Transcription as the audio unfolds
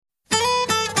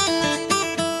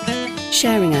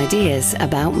Sharing ideas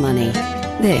about money.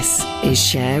 This is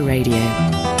Share Radio.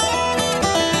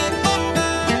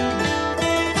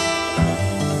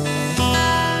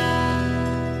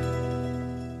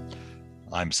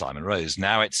 I'm Simon Rose.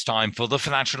 Now it's time for the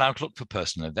Financial Outlook for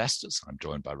Personal Investors. I'm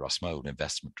joined by Russ Mould,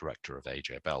 Investment Director of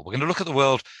AJ Bell. We're going to look at the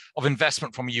world of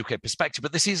investment from a UK perspective,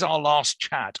 but this is our last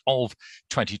chat of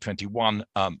 2021,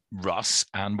 Russ,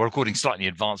 and we're recording slightly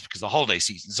in advance because of the holiday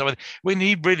season. So we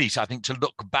need really, I think, to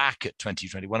look back at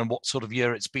 2021 and what sort of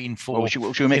year it's been for Well, should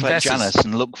we make investors. Like Janice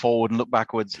and look forward and look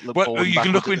backwards? You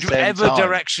can look into whatever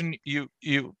direction you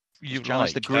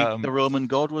Janus, like. the Roman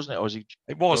god, wasn't it? Or was he?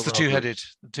 It was the two-headed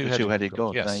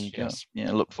god. Yes, there you go. yes.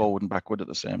 Yeah, look forward and backward at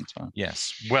the same time.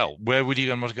 Yes. Well, where would you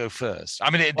want to go first?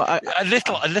 I mean, a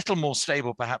little more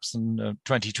stable perhaps than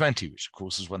 2020, which of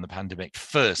course is when the pandemic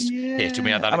first hit, and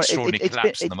we had that extraordinary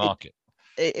collapse in the market.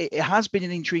 It has been an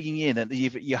intriguing year that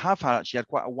you have actually had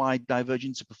quite a wide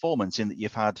divergence of performance in that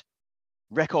you've had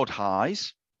record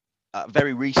highs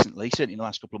very recently, certainly in the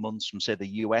last couple of months, from say the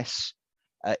US.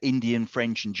 Indian,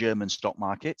 French and German stock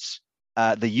markets.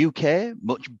 The UK,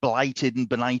 much blighted and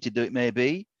benighted though it may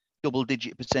be,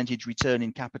 double-digit percentage return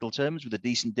in capital terms with a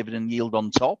decent dividend yield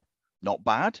on top. Not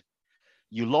bad.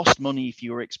 You lost money if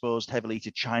you were exposed heavily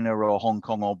to China or Hong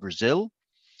Kong or Brazil.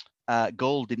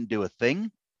 Gold didn't do a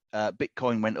thing.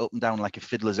 Bitcoin went up and down like a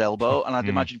fiddler's elbow. And I'd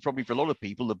imagine probably for a lot of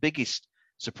people, the biggest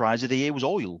surprise of the year was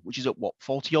oil, which is up,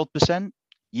 40-odd%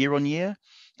 year on year.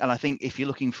 And I think if you're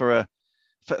looking for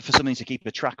something to keep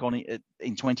a track on it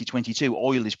in 2022,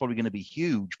 oil is probably going to be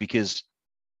huge because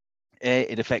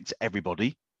it affects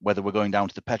everybody, whether we're going down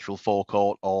to the petrol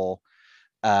forecourt or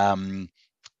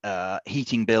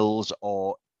heating bills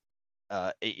or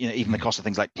even the cost of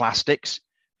things like plastics.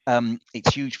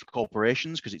 It's huge for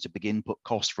corporations because it's a big input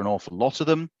cost for an awful lot of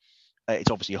them. It's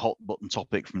obviously a hot button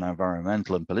topic from an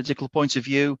environmental and political point of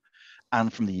view.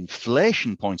 And from the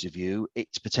inflation point of view,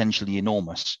 it's potentially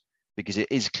enormous, because it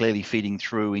is clearly feeding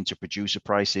through into producer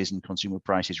prices and consumer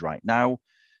prices right now.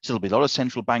 So there'll be a lot of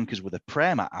central bankers with a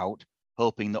prayer mat out,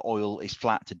 hoping that oil is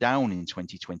flat to down in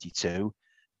 2022.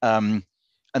 And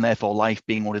therefore, life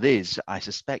being what it is, I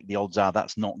suspect the odds are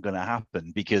that's not going to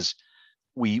happen, because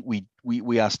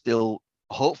we are still,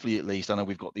 hopefully at least, I know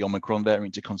we've got the Omicron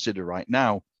variant to consider right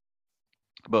now,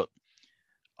 but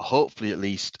hopefully at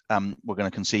least we're going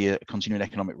to see a continuing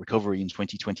economic recovery in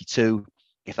 2022.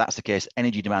 If that's the case,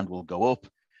 energy demand will go up,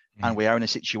 and we are in a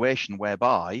situation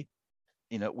whereby,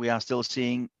 we are still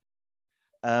seeing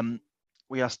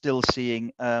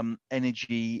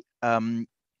energy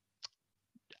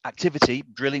activity,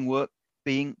 drilling work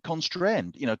being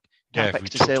constrained. Capex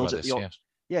to sales at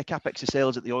capex to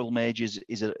sales at the oil majors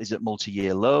is at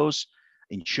multi-year lows.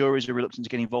 Insurers are reluctant to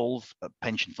get involved.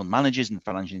 Pension fund managers and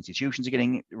financial institutions are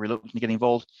getting reluctant to get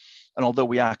involved. And although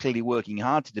we are clearly working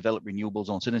hard to develop renewables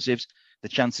alternatives, the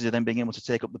chances of them being able to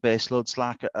take up the base load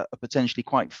slack are potentially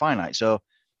quite finite. So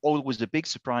oil was a big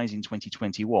surprise in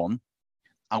 2021.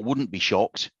 I wouldn't be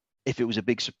shocked if it was a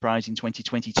big surprise in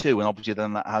 2022. And obviously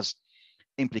then that has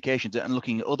implications. And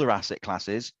looking at other asset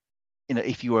classes,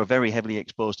 if you were very heavily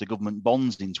exposed to government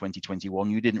bonds in 2021,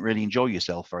 you didn't really enjoy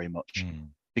yourself very much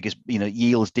because,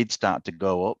 yields did start to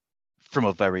go up from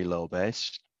a very low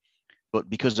base. But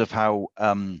because of how,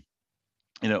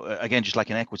 again, just like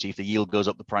in equity, if the yield goes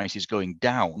up, the price is going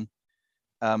down.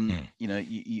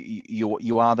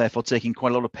 You are therefore taking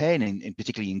quite a lot of pain in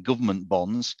particularly in government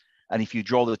bonds. And if you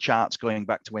draw the charts going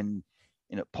back to when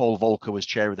Paul Volcker was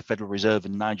chair of the Federal Reserve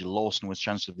and Nigel Lawson was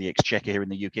Chancellor of the Exchequer here in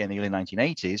the UK in the early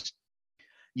 1980s,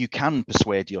 you can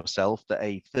persuade yourself that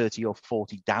a 30 or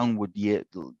 40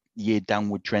 year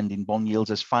downward trend in bond yields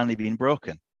has finally been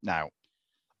broken. Now,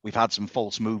 we've had some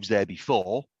false moves there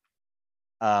before.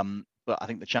 But I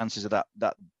think the chances of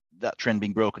that trend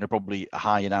being broken are probably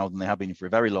higher now than they have been for a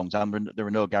very long time. There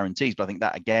are no guarantees, but I think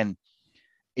that again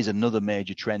is another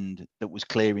major trend that was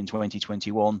clear in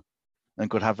 2021 and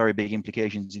could have very big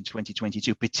implications in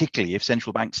 2022, particularly if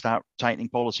central banks start tightening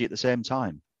policy at the same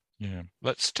time. Yeah,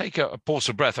 let's take a pause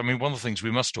for breath. I mean, one of the things we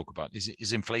must talk about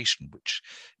is inflation, which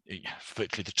is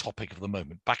virtually the topic of the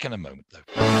moment. Back in a moment,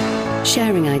 though.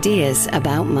 Sharing ideas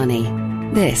about money.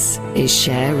 This is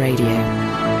Share Radio.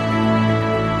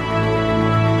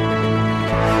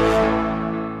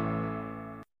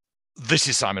 This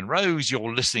is Simon Rose.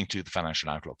 You're listening to the Financial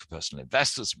Outlook for Personal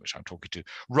Investors, in which I'm talking to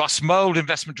Russ Mould,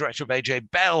 Investment Director of AJ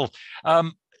Bell.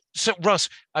 So, Russ,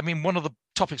 I mean, one of the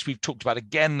topics we've talked about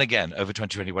again and again over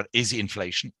 2021 is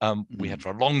inflation. We had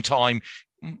for a long time,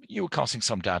 you were casting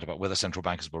some doubt about whether central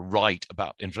bankers were right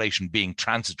about inflation being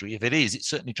transitory. If it is, it's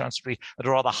certainly transitory at a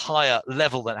rather higher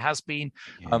level than it has been.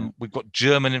 We've got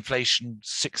German inflation,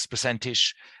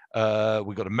 6%-ish.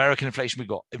 We've got American inflation. We've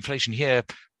got inflation here,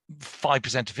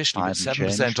 5% officially, but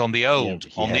 7% on the old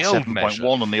measure.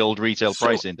 7.1 on the old retail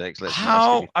price index.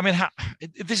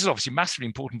 This is obviously massively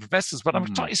important for investors, but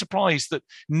I'm slightly surprised that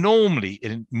normally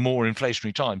in more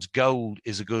inflationary times, gold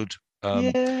is a good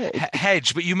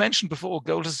hedge. But you mentioned before,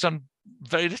 gold has done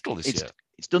very little this year.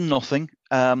 It's done nothing.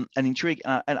 And intriguing.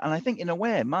 And I think in a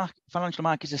way, financial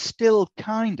markets are still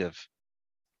kind of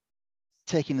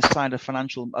taking the side of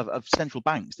central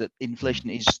banks that inflation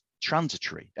is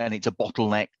transitory and it's a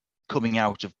bottleneck coming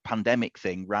out of pandemic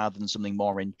thing rather than something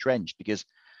more entrenched. Because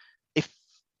if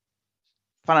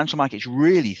financial markets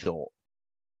really thought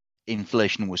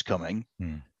inflation was coming,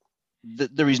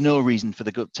 there is no reason for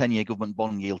the 10-year government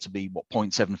bond yield to be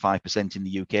 0.75% in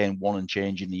the UK and 1 and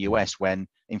change in the US when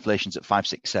inflation's at 5,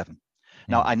 6, 7.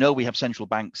 Now, I know we have central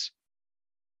banks,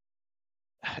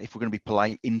 if we're going to be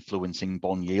polite, influencing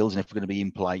bond yields, and if we're going to be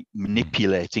impolite,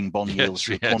 manipulating bond yields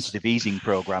through quantitative easing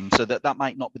programs, so that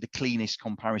might not be the cleanest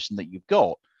comparison that you've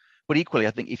got. But equally,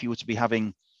 I think if you were to be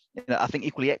having, I think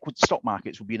equally equity stock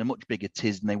markets would be in a much bigger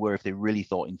tiz than they were if they really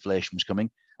thought inflation was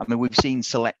coming. I mean, we've seen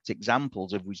select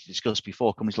examples, as we've discussed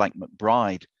before, companies like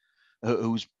McBride,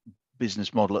 whose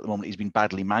business model at the moment has been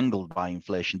badly mangled by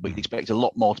inflation, but you'd expect a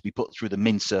lot more to be put through the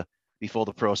mincer before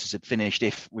the process had finished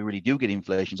if we really do get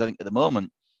inflation. So I think at the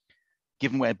moment,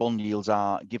 given where bond yields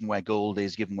are, given where gold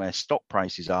is, given where stock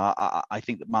prices are, I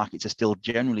think that markets are still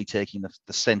generally taking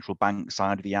the central bank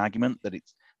side of the argument that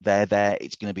it's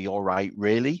it's going to be all right,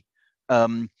 really.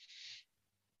 And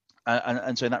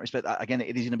so in that respect, again,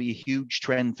 it is going to be a huge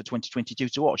trend for 2022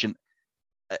 to watch, and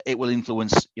it will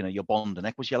influence, your bond and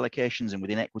equity allocations, and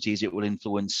within equities, it will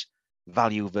influence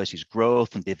value versus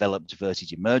growth and developed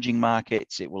versus emerging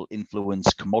markets. It will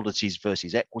influence commodities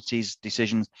versus equities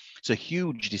decisions. So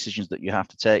huge decisions that you have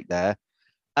to take there.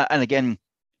 And again,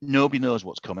 nobody knows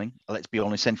what's coming. Let's be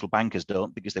honest, central bankers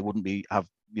don't, because they wouldn't be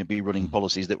running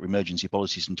policies that were emergency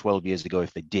policies from 12 years ago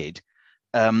if they did.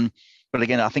 But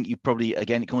again, I think it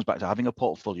comes back to having a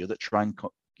portfolio that try and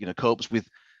copes with,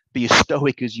 be as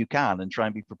stoic as you can and try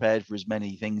and be prepared for as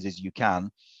many things as you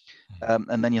can.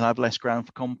 And then you'll have less ground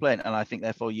for complaint. And I think,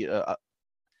 therefore,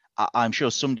 I'm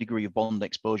sure some degree of bond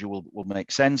exposure will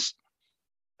make sense.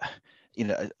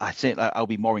 I think I'll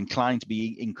be more inclined to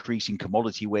be increasing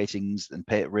commodity weightings and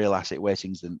real asset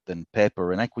weightings than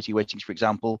paper and equity weightings, for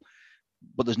example.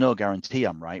 But there's no guarantee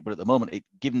I'm right. But at the moment,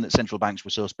 given that central banks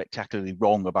were so spectacularly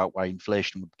wrong about where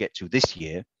inflation would get to this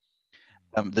year,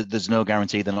 there's no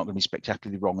guarantee they're not going to be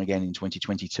spectacularly wrong again in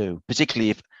 2022, particularly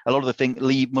if a lot of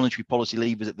the monetary policy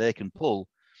levers that they can pull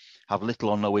have little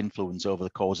or no influence over the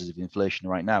causes of inflation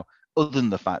right now, other than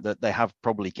the fact that they have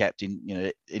probably kept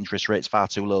interest rates far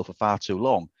too low for far too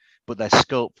long. But their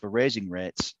scope for raising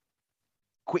rates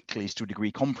quickly is to a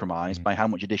degree compromised by how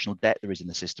much additional debt there is in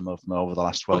the system over the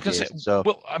last 12 years.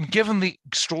 Given the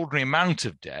extraordinary amount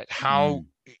of debt, how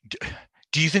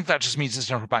do you think that just means that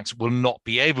central banks will not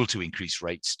be able to increase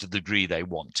rates to the degree they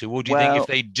want to? Or do you think if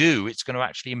they do, it's going to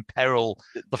actually imperil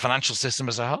the financial system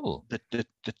as a whole? The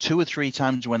 2 or 3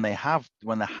 times when there have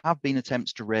been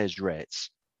attempts to raise rates,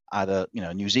 either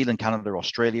New Zealand, Canada,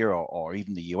 Australia, or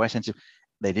even the US,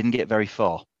 they didn't get very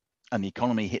far. And the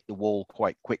economy hit the wall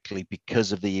quite quickly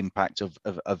because of the impact of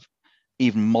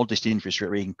even modest interest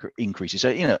rate increases.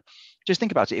 So, just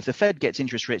think about it. If the Fed gets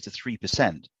interest rates to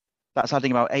 3%, that's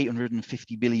adding about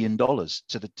 $850 billion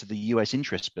to the US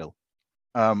interest bill.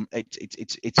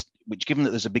 Which, given that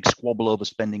there's a big squabble over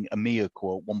spending a mere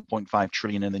quote 1.5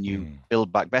 trillion in the new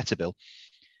Build Back Better bill,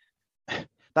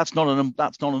 that's not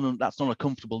a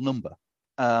comfortable number.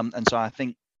 And so I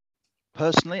think,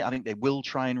 personally, I think they will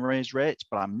try and raise rates,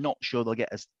 but I'm not sure they'll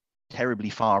get as terribly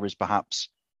far as perhaps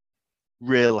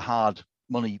real hard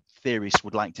money theorists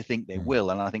would like to think they will.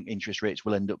 And I think interest rates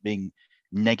will end up being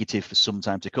negative for some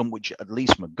time to come, which, at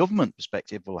least from a government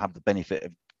perspective, will have the benefit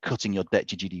of cutting your debt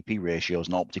to GDP ratios,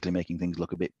 not particularly making things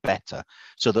look a bit better.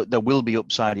 So that there will be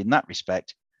upside in that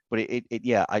respect. But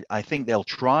I think they'll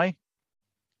try.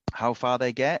 How far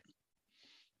they get,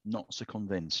 not so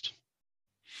convinced.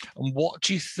 And what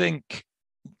do you think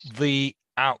the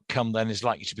outcome then is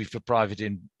likely to be for private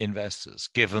investors,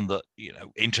 given that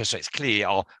interest rates clearly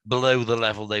are below the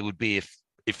level they would be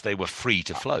if they were free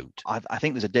to float? I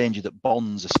think there's a danger that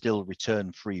bonds are still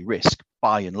return-free risk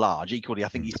by and large. Equally, I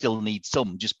think you still need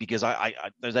some, just because I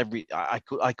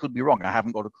could be wrong. I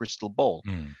haven't got a crystal ball,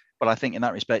 but I think in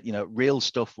that respect, real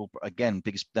stuff will, again,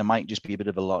 because there might just be a bit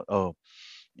of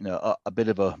a bit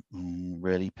of a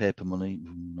really paper money,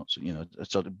 not so,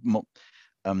 sort of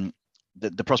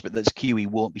the prospect that QE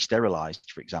won't be sterilized,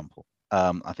 for example.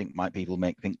 I think people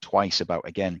think twice about,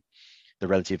 again, the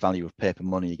relative value of paper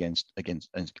money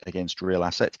against real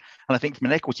assets. And I think from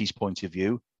an equities point of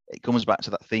view, it comes back to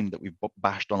that theme that we've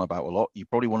bashed on about a lot. You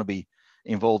probably want to be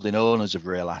involved in owners of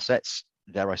real assets,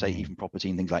 dare I say, even property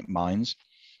and things like mines.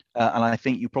 And I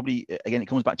think you probably, again, it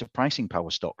comes back to pricing power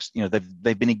stocks.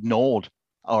 They've been ignored.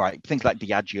 All right, things like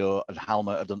Diageo and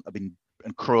Halma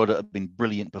and Croda have been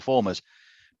brilliant performers,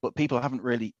 but people haven't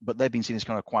really. But they've been seen as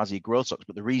kind of quasi growth stocks.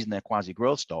 But the reason they're quasi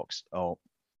growth stocks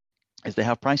is they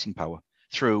have pricing power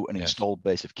through an installed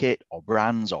base of kit or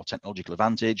brands or technological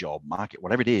advantage or market,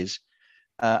 whatever it is.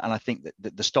 And I think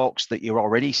that the stocks that you're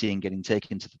already seeing getting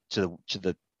taken to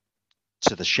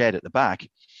the shed at the back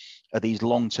are these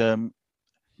long-term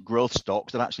growth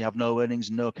stocks that actually have no earnings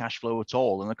and no cash flow at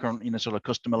all, and are currently in a sort of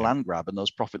customer land grab. And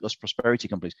those profitless prosperity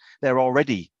companies, they're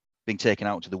already being taken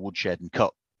out to the woodshed and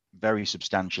cut very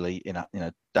substantially in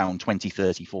a down 20,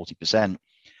 30, 40%.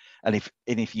 And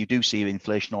if you do see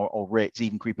inflation or rates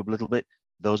even creep up a little bit,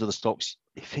 those are the stocks,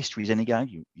 if history is any guide,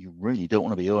 you really don't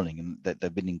want to be owning. And that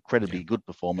they've been incredibly good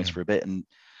performance for a bit. And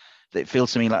it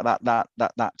feels to me like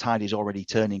that tide is already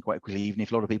turning quite quickly, even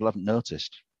if a lot of people haven't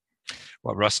noticed.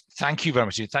 Well, Russ, thank you very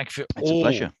much. Thank you for it's all a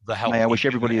pleasure. The help. May I wish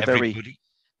everybody a very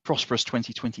prosperous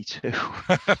 2022.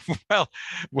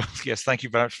 well, yes, thank you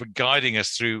very much for guiding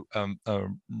us through a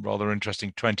rather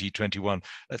interesting 2021.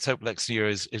 Let's hope next year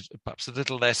is perhaps a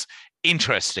little less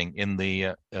interesting in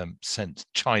the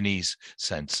Chinese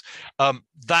sense.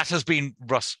 That has been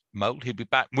Russ Mould. He'll be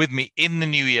back with me in the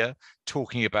new year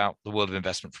talking about the world of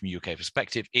investment from a UK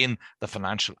perspective in the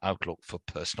Financial Outlook for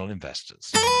Personal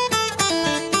Investors.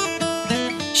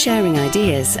 Sharing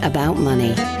ideas about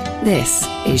money. This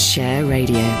is Share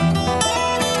Radio.